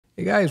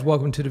Hey guys,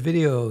 welcome to the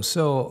video.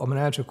 So I'm going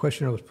to answer a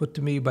question that was put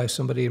to me by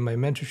somebody in my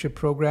mentorship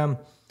program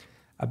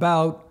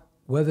about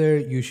whether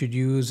you should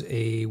use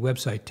a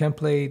website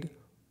template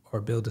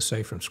or build a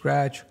site from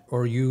scratch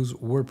or use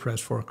WordPress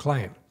for a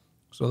client.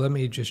 So let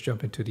me just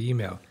jump into the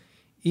email.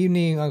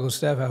 Evening, Uncle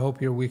Steph. I hope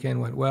your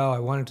weekend went well. I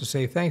wanted to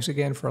say thanks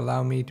again for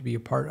allowing me to be a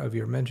part of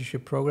your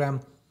mentorship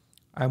program.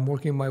 I'm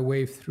working my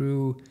way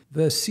through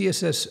the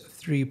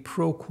CSS3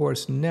 Pro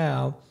course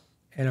now,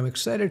 and I'm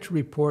excited to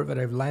report that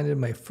I've landed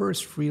my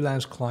first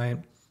freelance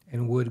client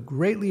and would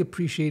greatly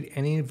appreciate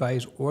any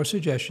advice or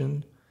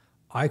suggestion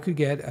I could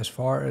get as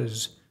far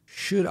as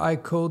should I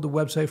code the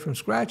website from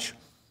scratch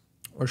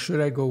or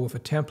should I go with a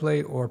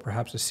template or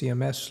perhaps a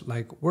CMS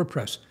like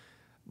WordPress.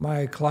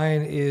 My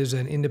client is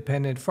an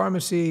independent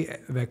pharmacy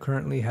that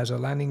currently has a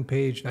landing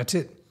page. That's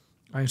it.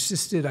 I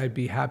insisted I'd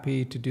be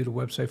happy to do the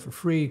website for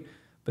free,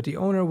 but the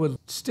owner would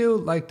still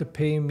like to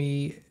pay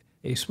me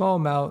a small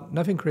amount,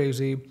 nothing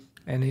crazy,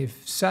 and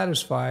if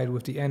satisfied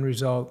with the end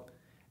result,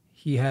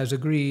 he has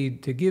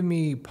agreed to give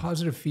me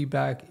positive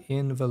feedback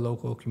in the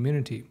local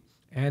community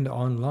and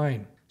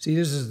online. See,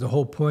 this is the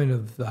whole point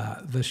of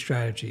the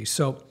strategy.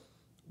 So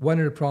one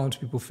of the problems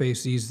people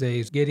face these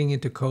days, getting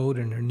into code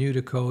and they're new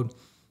to code,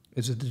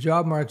 is that the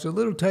job market's a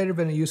little tighter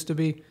than it used to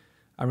be.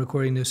 I'm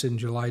recording this in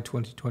July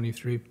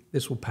 2023.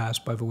 This will pass,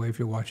 by the way, if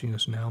you're watching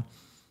this now.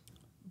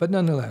 But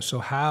nonetheless, so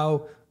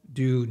how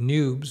do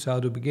noobs, how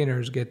do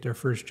beginners get their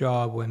first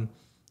job when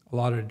a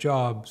lot of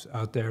jobs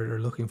out there are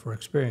looking for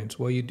experience?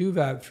 Well, you do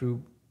that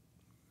through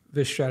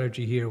this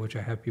strategy here, which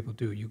I have people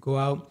do. You go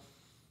out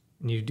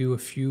and you do a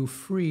few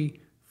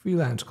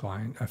freelance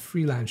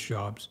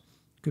jobs.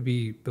 Could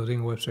be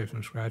building a website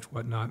from scratch,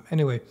 whatnot.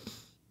 Anyway,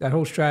 that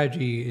whole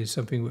strategy is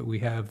something that we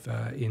have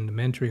in the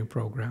mentoring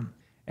program.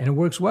 And it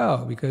works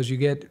well because you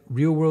get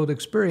real-world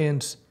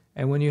experience.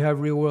 And when you have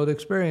real-world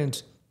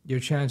experience, your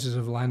chances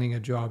of landing a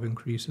job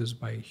increases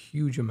by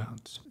huge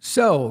amounts.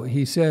 So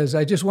he says,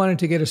 I just wanted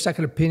to get a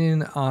second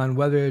opinion on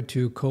whether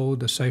to code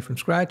the site from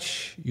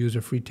scratch, use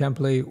a free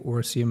template, or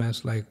a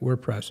CMS like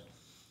WordPress.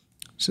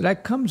 So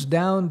that comes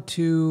down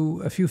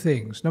to a few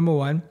things. Number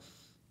one,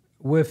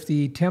 with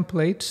the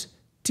templates,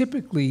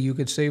 typically you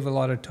could save a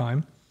lot of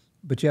time,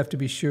 but you have to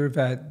be sure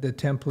that the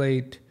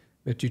template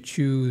that you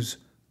choose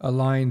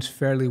aligns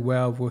fairly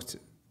well with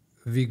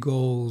the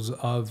goals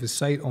of the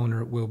site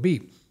owner will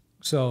be.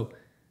 So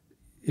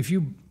if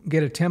you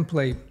get a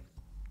template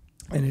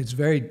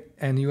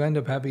and you end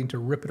up having to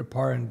rip it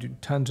apart and do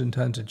tons and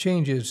tons of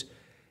changes,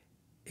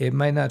 it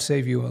might not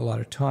save you a lot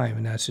of time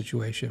in that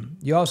situation.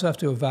 You also have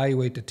to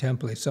evaluate the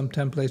templates. Some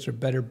templates are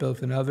better built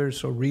than others,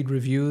 so read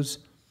reviews.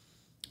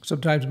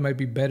 Sometimes it might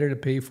be better to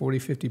pay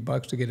 $40,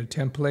 $50 to get a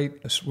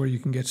template where you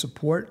can get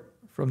support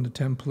from the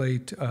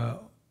template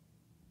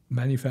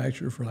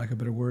manufacturer, for lack of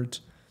better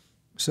words.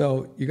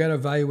 So you got to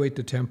evaluate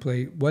the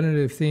template. One of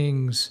the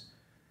things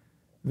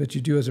that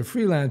you do as a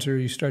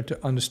freelancer, you start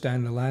to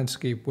understand the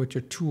landscape, what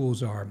your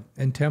tools are.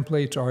 And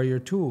templates are your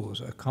tools.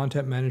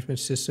 Content management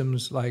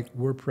systems like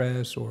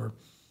WordPress or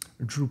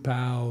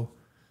Drupal,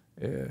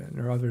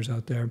 there are others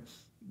out there,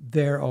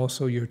 they're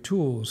also your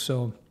tools.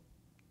 So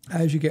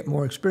as you get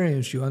more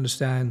experience, you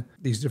understand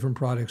these different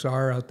products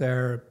are out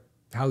there,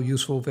 how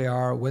useful they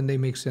are, when they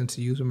make sense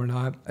to use them or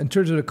not. In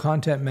terms of the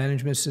content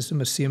management system,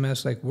 a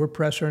CMS like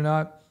WordPress or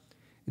not,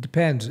 it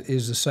depends.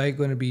 Is the site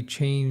going to be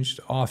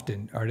changed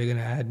often? Are they going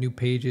to add new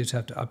pages,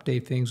 have to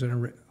update things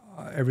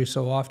every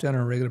so often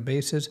on a regular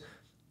basis?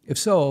 If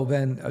so,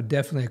 then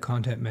definitely a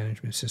content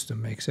management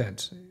system makes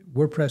sense.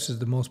 WordPress is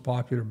the most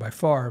popular by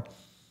far,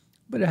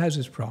 but it has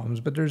its problems.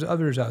 But there's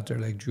others out there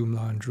like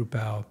Joomla and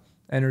Drupal,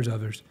 and there's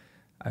others.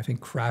 I think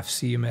Craft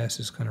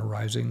CMS is kind of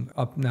rising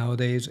up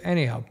nowadays.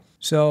 Anyhow,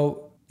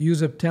 so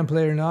use a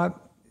template or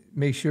not,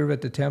 make sure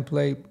that the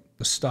template,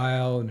 the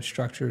style and the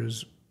structure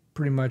is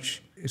pretty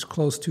much is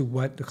close to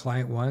what the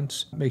client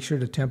wants. Make sure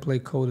the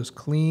template code is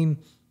clean.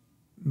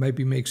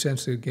 Maybe makes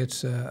sense to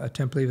get a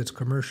template that's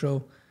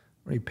commercial,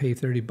 where you pay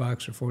 $30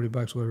 or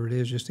 $40, whatever it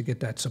is, just to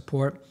get that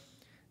support.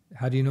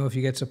 How do you know if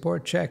you get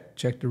support? Check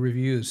the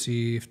reviews,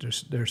 see if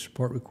their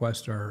support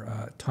requests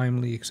are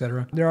timely,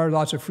 etc. There are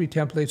lots of free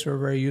templates that are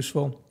very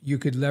useful. You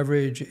could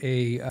leverage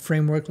a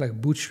framework like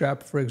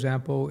Bootstrap, for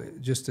example,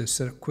 just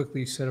to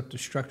quickly set up the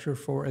structure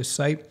for a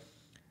site.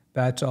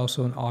 That's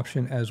also an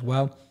option as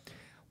well.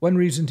 One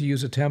reason to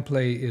use a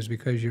template is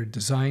because your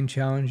design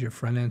challenge, your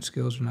front-end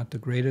skills are not the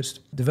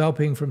greatest.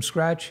 Developing from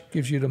scratch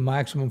gives you the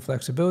maximum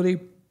flexibility,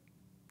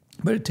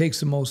 but it takes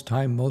the most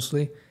time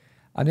mostly.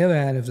 On the other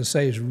hand, if the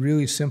site is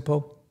really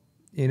simple,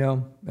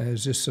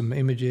 there's just some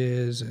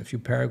images, a few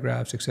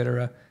paragraphs,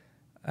 etc.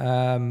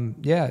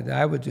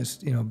 I would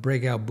just,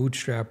 break out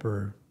Bootstrap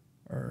or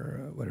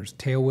what is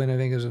Tailwind, I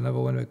think is another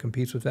one that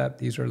competes with that.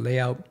 These are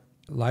layout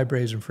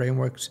libraries and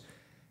frameworks.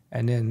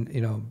 And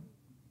then,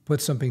 put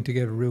something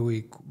together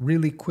really,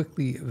 really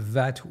quickly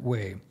that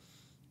way.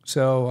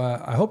 So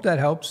I hope that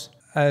helps.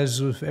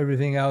 As with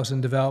everything else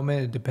in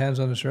development, it depends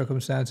on the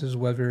circumstances,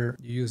 whether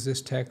you use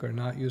this tech or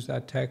not use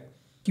that tech.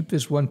 Keep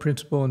this one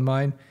principle in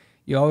mind.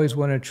 You always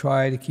want to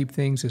try to keep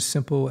things as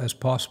simple as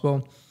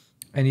possible.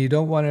 And you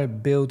don't want to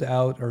build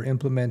out or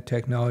implement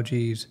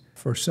technologies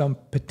for some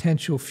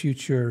potential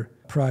future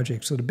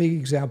project. So the big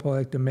example I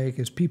like to make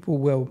is people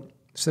will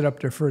set up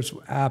their first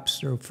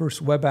apps, their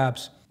first web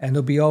apps, and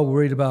they'll be all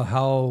worried about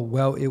how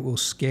well it will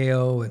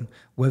scale and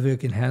whether it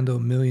can handle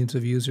millions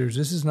of users.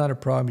 This is not a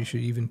problem you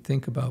should even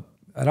think about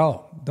at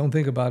all. Don't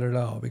think about it at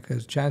all,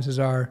 because chances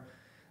are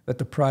that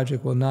the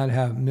project will not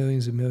have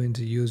millions and millions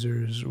of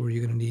users, or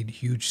you're going to need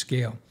huge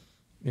scale.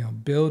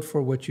 Build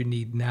for what you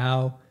need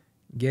now,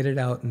 get it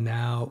out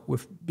now,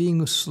 with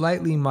being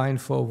slightly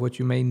mindful of what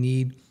you may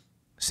need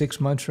 6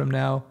 months from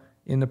now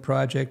in the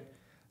project.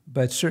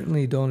 But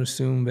certainly don't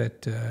assume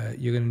that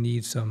you're going to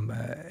need some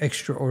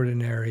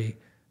extraordinary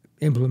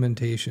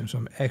implementation,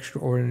 some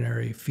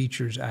extraordinary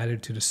features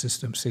added to the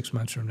system 6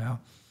 months from now.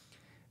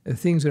 The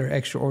things that are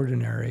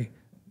extraordinary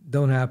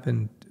don't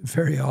happen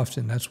very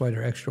often. That's why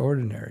they're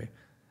extraordinary.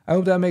 I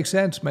hope that makes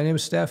sense. My name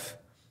is Steph.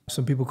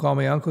 Some people call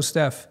me Uncle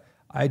Steph.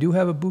 I do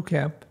have a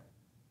bootcamp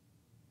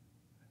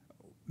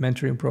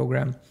mentoring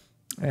program.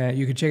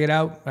 You can check it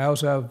out. I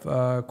also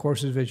have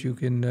courses that you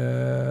can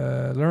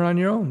learn on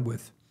your own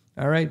with.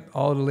 All right.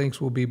 All the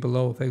links will be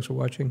below. Thanks for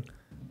watching.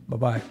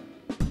 Bye-bye.